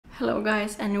Hello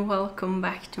guys and welcome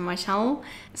back to my channel.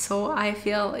 So I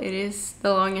feel it is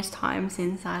the longest time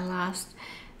since I last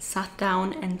sat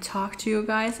down and talked to you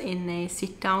guys in a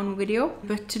sit down video,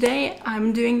 but today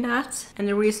I'm doing that, and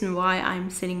the reason why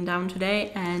I'm sitting down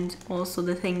today and also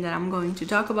the thing that I'm going to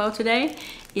talk about today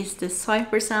is the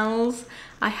Chypre sandals.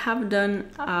 I have done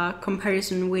a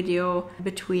comparison video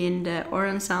between the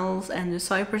orange sandals and the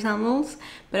Chypre sandals,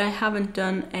 but I haven't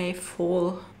done a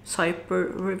full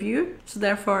Chypre review, so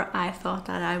therefore I thought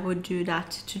that I would do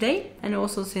that today. And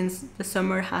also, since the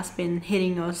summer has been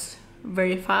hitting us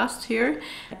very fast here,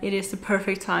 it is the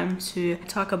perfect time to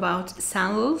talk about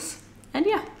sandals. And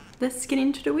yeah, let's get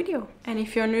into the video. And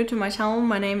if you're new to my channel,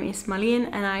 my name is Marlene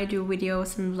and I do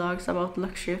videos and vlogs about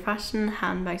luxury fashion,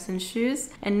 handbags and shoes,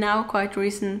 and now quite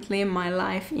recently my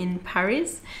life in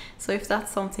Paris. So if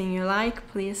that's something you like,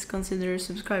 please consider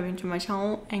subscribing to my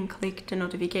channel and click the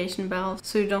notification bell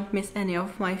so you don't miss any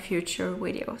of my future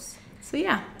videos. So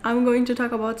yeah, I'm going to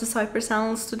talk about the Chypre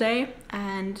sandals today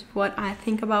and what I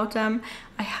think about them.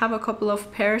 I have a couple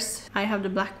of pairs. I have the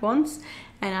black ones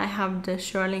and I have the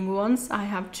shearling ones. I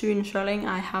have two in shearling.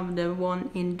 I have the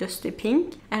one in dusty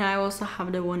pink and I also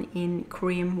have the one in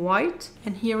cream white.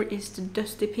 And here is the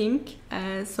dusty pink.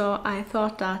 So I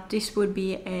thought that this would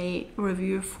be a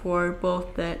review for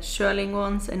both the shearling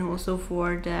ones and also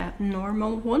for the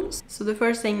normal ones. So the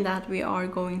first thing that we are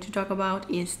going to talk about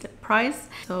is the price.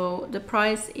 So the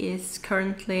price is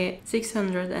currently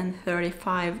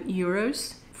 635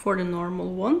 euros for the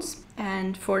normal ones,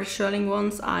 and for the shearling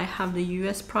ones I have the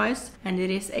US price and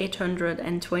it is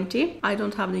 820. I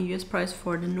don't have the US price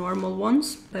for the normal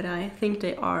ones, but I think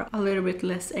they are a little bit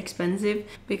less expensive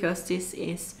because this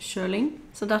is shearling.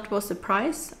 So that was the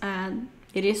price, and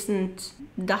it isn't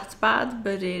that bad,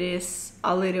 but it is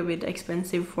a little bit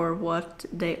expensive for what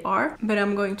they are. But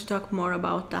I'm going to talk more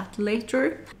about that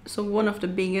later. So one of the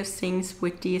biggest things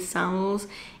with these sandals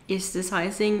is the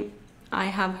sizing. I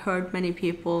have heard many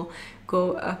people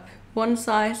go up one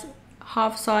size,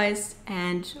 half size,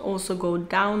 and also go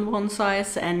down one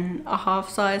size and a half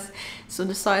size. So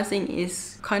the sizing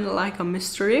is kind of like a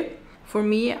mystery. For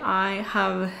me, I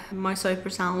have my Chypre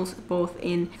sandals both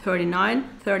in 39,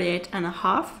 38 and a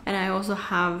half, and I also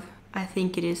have, I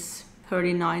think it is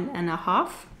 39 and a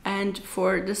half. And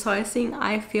for the sizing,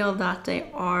 I feel that they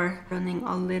are running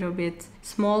a little bit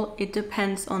small. It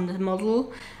depends on the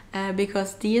model.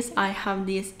 Because I have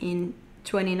these in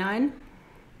 29,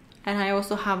 and I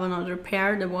also have another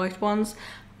pair, the white ones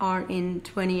are in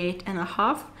 28 and a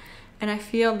half, and I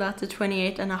feel that the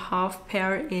 28 and a half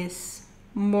pair is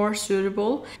more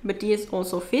suitable, but these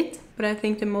also fit. But I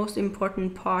think the most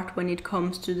important part when it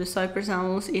comes to the Chypre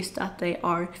sandals is that they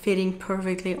are fitting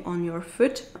perfectly on your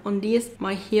foot. On these,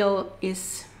 my heel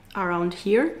is around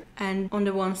here, and on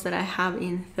the ones that I have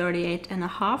in 38 and a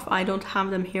half, I don't have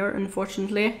them here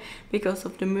unfortunately because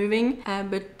of the moving,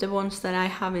 but the ones that I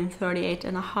have in 38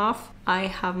 and a half, I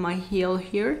have my heel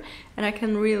here and I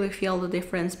can really feel the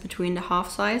difference between the half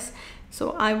size.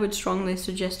 So I would strongly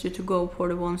suggest you to go for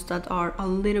the ones that are a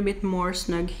little bit more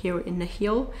snug here in the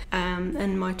heel,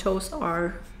 and my toes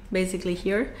are basically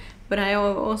here. But I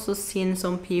have also seen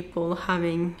some people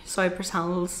having Chypre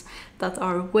sandals that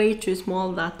are way too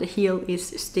small, that the heel is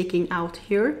sticking out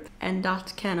here, and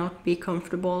that cannot be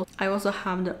comfortable. I also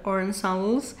have the orange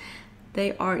sandals.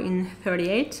 They are in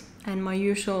 38 and my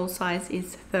usual size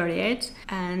is 38,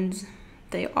 and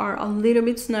they are a little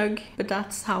bit snug, but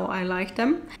that's how I like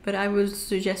them. But I would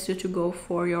suggest you to go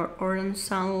for your orange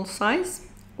sandal size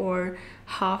or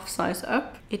half size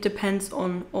up. It depends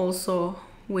on also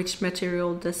which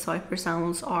material the Chypre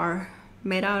sandals are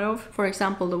made out of. For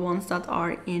example, the ones that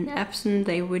are in Epsom,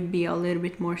 they would be a little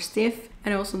bit more stiff,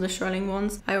 and also the shearling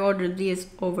ones. I ordered these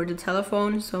over the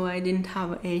telephone, so I didn't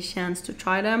have a chance to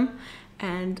try them,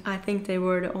 and I think they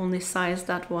were the only size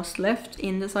that was left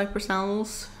in the Chypre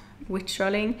sandals with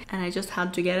shearling, and I just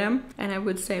had to get them. And I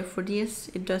would say for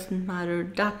these, it doesn't matter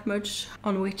that much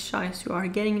on which size you are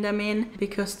getting them in,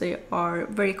 because they are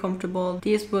very comfortable.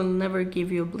 These will never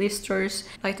give you blisters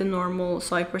like the normal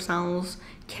Chypre sandals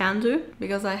can do,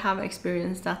 because I have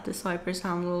experienced that the Chypre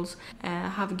sandals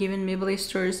have given me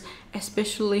blisters,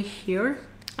 especially here.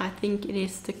 I think it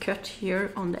is the cut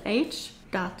here on the edge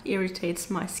that irritates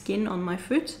my skin on my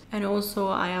foot, and also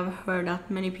I have heard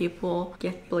that many people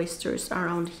get blisters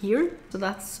around here, so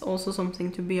that's also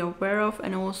something to be aware of.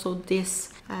 And also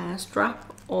this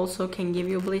strap also can give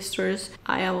you blisters.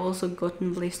 I have also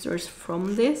gotten blisters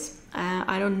from this.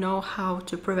 I don't know how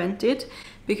to prevent it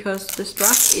because the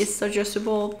strap is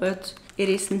adjustable, but it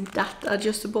isn't that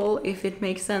adjustable, if it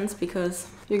makes sense, because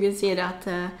you can see that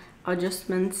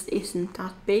adjustments isn't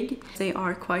that big. They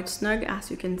are quite snug,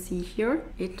 as you can see here.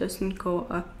 It doesn't go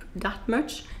up that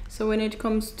much. So when it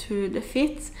comes to the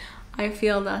fit, I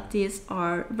feel that these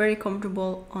are very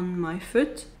comfortable on my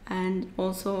foot. And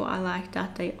also I like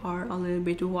that they are a little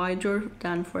bit wider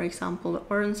than, for example, the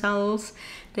orange sandals.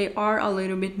 They are a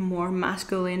little bit more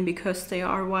masculine because they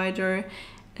are wider,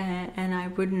 and I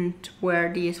wouldn't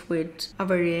wear these with a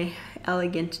very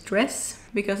elegant dress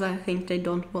because I think they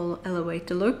don't will elevate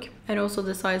the look. And also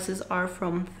the sizes are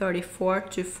from 34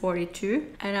 to 42,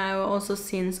 and I've also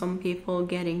seen some people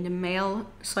getting the male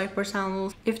Chypre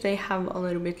sandals if they have a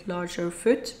little bit larger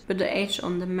foot, but the edge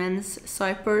on the men's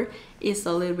Chypre is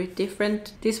a little bit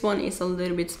different. This one is a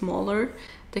little bit smaller.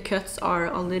 The cuts are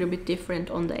a little bit different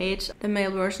on the edge. The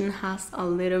male version has a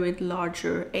little bit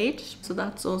larger edge, so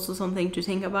that's also something to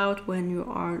think about when you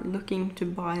are looking to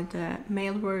buy the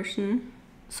male version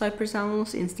Chypre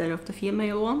sandals instead of the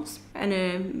female ones. And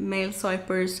the male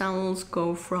Chypre sandals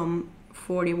go from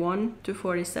 41 to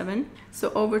 47.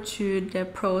 So over to the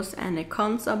pros and the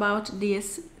cons about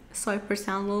these Chypre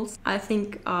sandals. I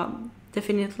think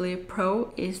definitely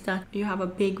pro is that you have a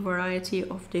big variety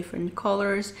of different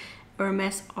colors.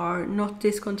 Hermès are not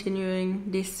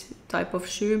discontinuing this type of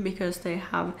shoe because they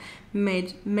have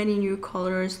made many new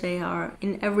colors. They are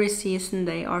in every season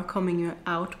they are coming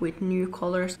out with new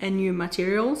colors and new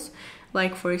materials,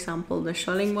 like for example the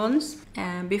shearling ones.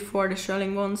 Before the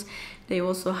shearling ones they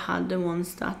also had the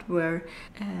ones that were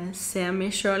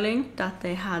semi-shearling, that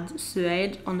they had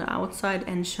suede on the outside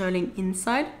and shearling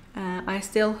inside. I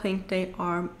still think they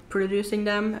are producing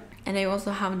them, and they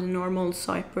also have the normal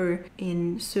Chypre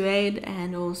in suede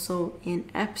and also in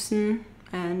Epsom,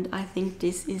 and I think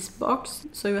this is box.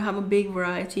 So you have a big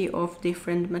variety of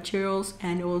different materials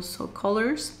and also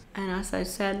colors, and as I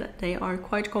said, they are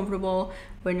quite comfortable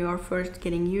when you are first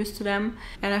getting used to them,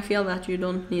 and I feel that you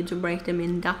don't need to break them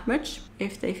in that much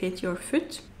if they fit your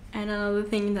foot. And another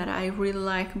thing that I really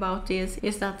like about this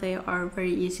is that they are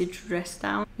very easy to dress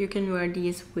down. You can wear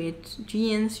these with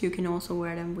jeans, you can also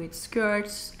wear them with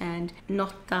skirts and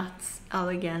not that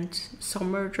elegant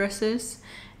summer dresses.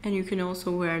 And you can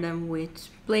also wear them with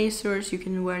blazers, you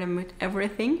can wear them with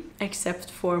everything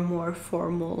except for more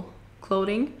formal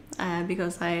clothing,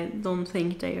 because I don't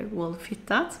think they will fit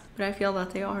that. But I feel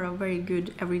that they are a very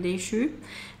good everyday shoe,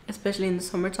 especially in the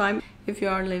summertime. If you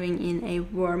are living in a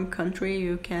warm country,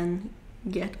 you can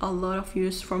get a lot of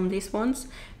use from these ones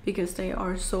because they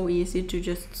are so easy to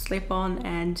just slip on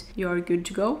and you are good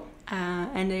to go.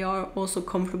 And they are also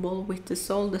comfortable with the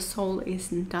sole. The sole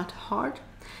isn't that hard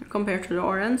compared to the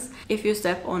orange. If you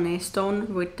step on a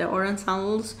stone with the orange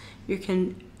sandals, you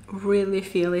can really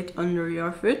feel it under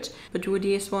your foot, but with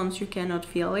these ones you cannot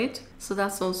feel it. So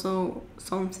that's also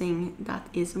something that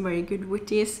is very good with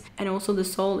this. And also the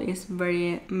sole is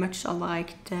very much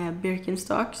alike the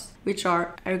Birkenstocks, which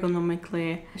are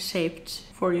ergonomically shaped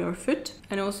for your foot.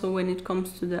 And also when it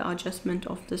comes to the adjustment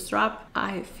of the strap,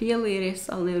 I feel it is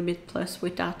a little bit plus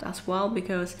with that as well,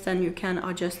 because then you can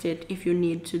adjust it if you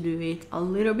need to do it a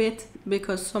little bit,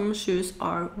 because some shoes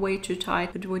are way too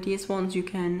tight, but with these ones you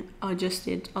can adjust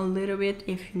it a little bit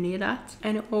if you need that.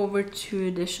 And over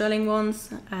to the shearling ones,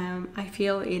 I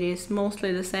feel it is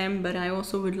mostly the same, but I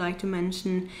also would like to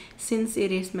mention, since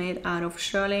it is made out of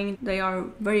shearling, they are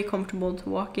very comfortable to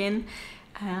walk in.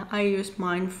 I use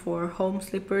mine for home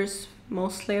slippers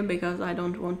mostly because I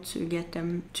don't want to get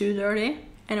them too dirty.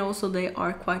 And also they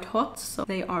are quite hot, so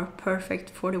they are perfect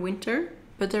for the winter.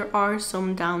 But there are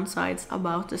some downsides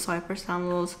about the Chypre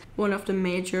sandals. One of the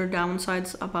major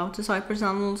downsides about the Chypre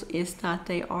sandals is that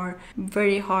they are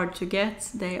very hard to get.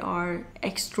 They are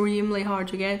extremely hard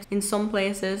to get. In some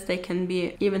places they can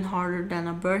be even harder than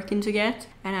a Birkin to get.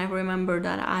 And I remember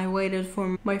that I waited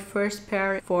for my first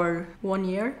pair for 1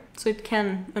 year. So it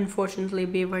can unfortunately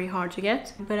be very hard to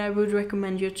get. But I would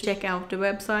recommend you to check out the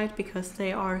website because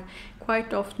they are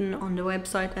quite often on the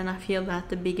website, and I feel that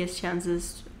the biggest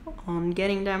chances on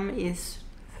getting them is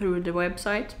through the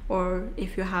website, or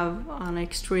if you have an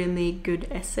extremely good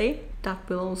essay, that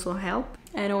will also help.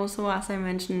 And also, as I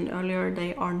mentioned earlier,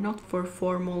 they are not for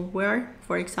formal wear.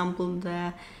 For example,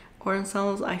 the orange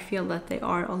sandals, I feel that they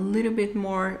are a little bit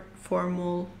more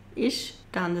formal-ish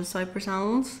than the Chypre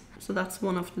sandals. So that's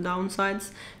one of the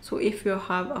downsides. So if you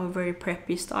have a very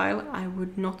preppy style, I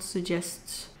would not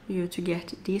suggest you to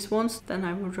get these ones. Then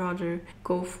I would rather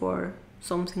go for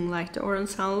something like the orange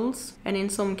sandals. And in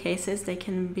some cases they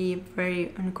can be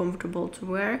very uncomfortable to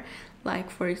wear, Like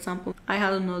for example, I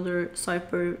had another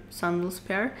Chypre sandals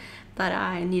pair that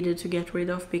I needed to get rid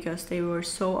of because they were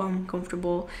so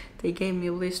uncomfortable. They gave me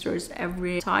blisters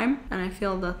every time, and I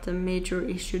feel that the major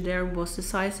issue there was the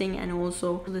sizing, and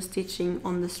also the stitching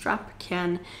on the strap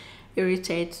can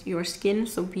irritate your skin,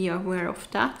 so be aware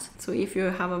of that. So if you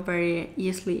have a very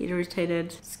easily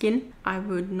irritated skin, I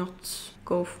would not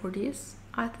go for this,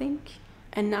 I think.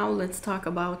 And now let's talk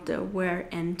about the wear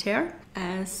and tear.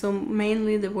 So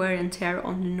mainly the wear and tear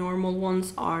on the normal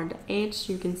ones are the edge.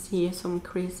 You can see some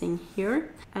creasing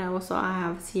here, and also I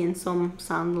have seen some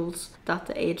sandals that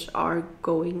the edge are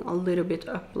going a little bit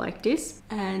up like this.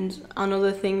 And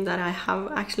another thing that I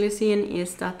have actually seen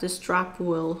is that the strap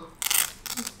will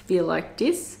be like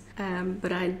this,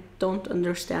 but I don't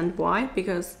understand why,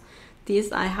 because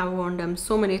these I have worn them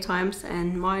so many times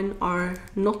and mine are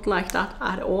not like that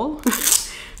at all.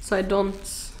 So I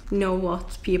don't know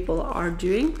what people are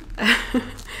doing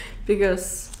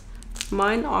because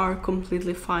mine are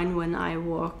completely fine when I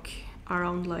walk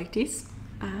around like this.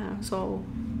 So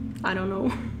I don't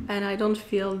know. And I don't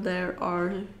feel there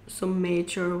are some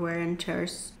major wear and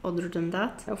tears other than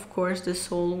that. Of course the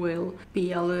sole will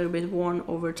be a little bit worn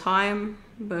over time,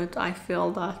 but I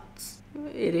feel that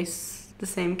it is the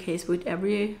same case with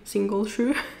every single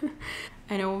shoe.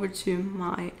 And over to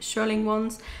my shearling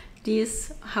ones.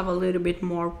 These have a little bit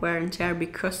more wear and tear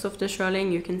because of the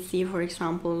shearling. You can see, for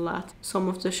example, that some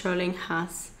of the shearling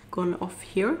has gone off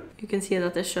here. You can see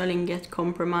that the shearling gets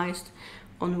compromised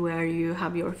on where you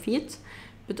have your feet.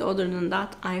 But other than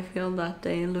that, I feel that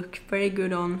they look very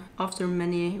good on after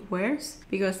many wears,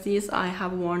 because these I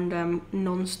have worn them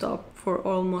non-stop for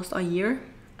almost a year.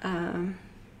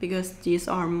 Because these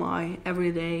are my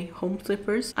everyday home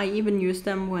slippers. I even use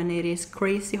them when it is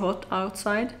crazy hot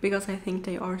outside because I think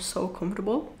they are so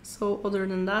comfortable. So other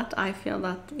than that, I feel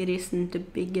that it isn't the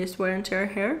biggest wear and tear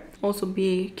here. Also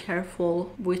be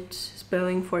careful with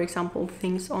spilling, for example,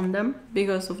 things on them.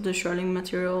 Because of the shearling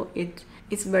material,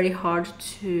 it's very hard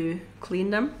to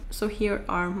clean them. So here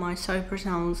are my Chypre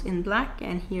sandals in black,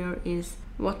 and here is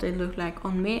what they look like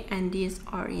on me, and these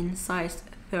are in size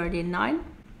 39.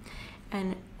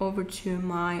 And over to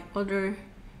my other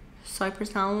Chypre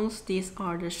sandals. These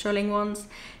are the shearling ones,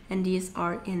 and these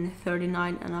are in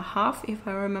 39.5 if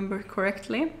I remember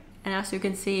correctly. And as you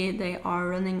can see, they are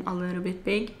running a little bit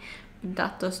big, but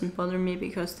that doesn't bother me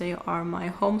because they are my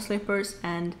home slippers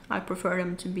and I prefer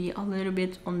them to be a little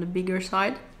bit on the bigger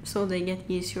side, so they get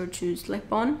easier to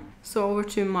slip on. So over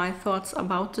to my thoughts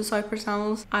about the Chypre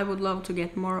sandals. I would love to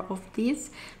get more of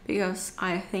these because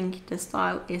I think the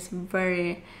style is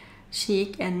very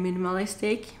chic and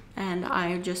minimalistic, and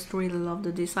I just really love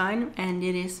the design, and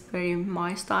it is very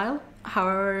my style.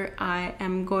 However, I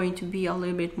am going to be a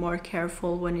little bit more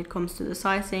careful when it comes to the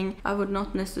sizing. I would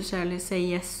not necessarily say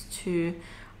yes to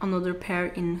another pair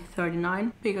in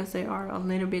 39 because they are a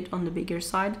little bit on the bigger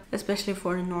side, especially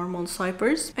for the normal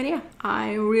Chypres. And yeah,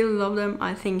 I really love them.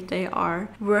 I think they are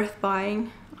worth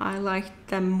buying. I like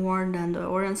them more than the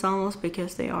orange sandals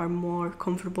because they are more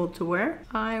comfortable to wear.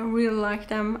 I really like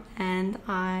them, and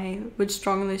I would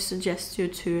strongly suggest you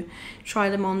to try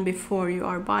them on before you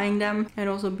are buying them, and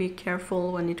also be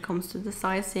careful when it comes to the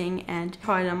sizing and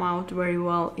try them out very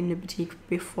well in the boutique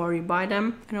before you buy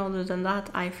them. And other than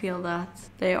that, I feel that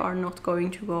they are not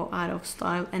going to go out of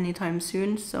style anytime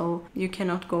soon, so you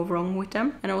cannot go wrong with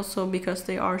them. And also because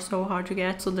they are so hard to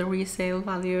get, so the resale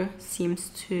value seems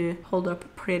to hold up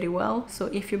pretty well. So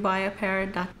if you buy a pair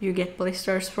that you get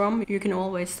blisters from, you can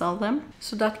always sell them.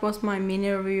 So that was my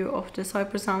mini review of the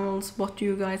Chypre sandals. What do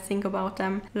you guys think about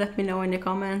them? Let me know in the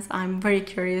comments. I'm very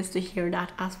curious to hear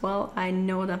that as well. I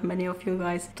know that many of you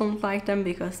guys don't like them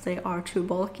because they are too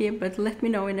bulky, but let me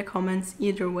know in the comments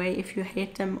either way if you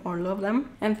hate them or love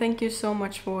them. And thank you so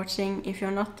much for watching. If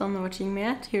you're not done watching me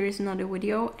yet, here is another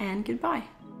video, and goodbye.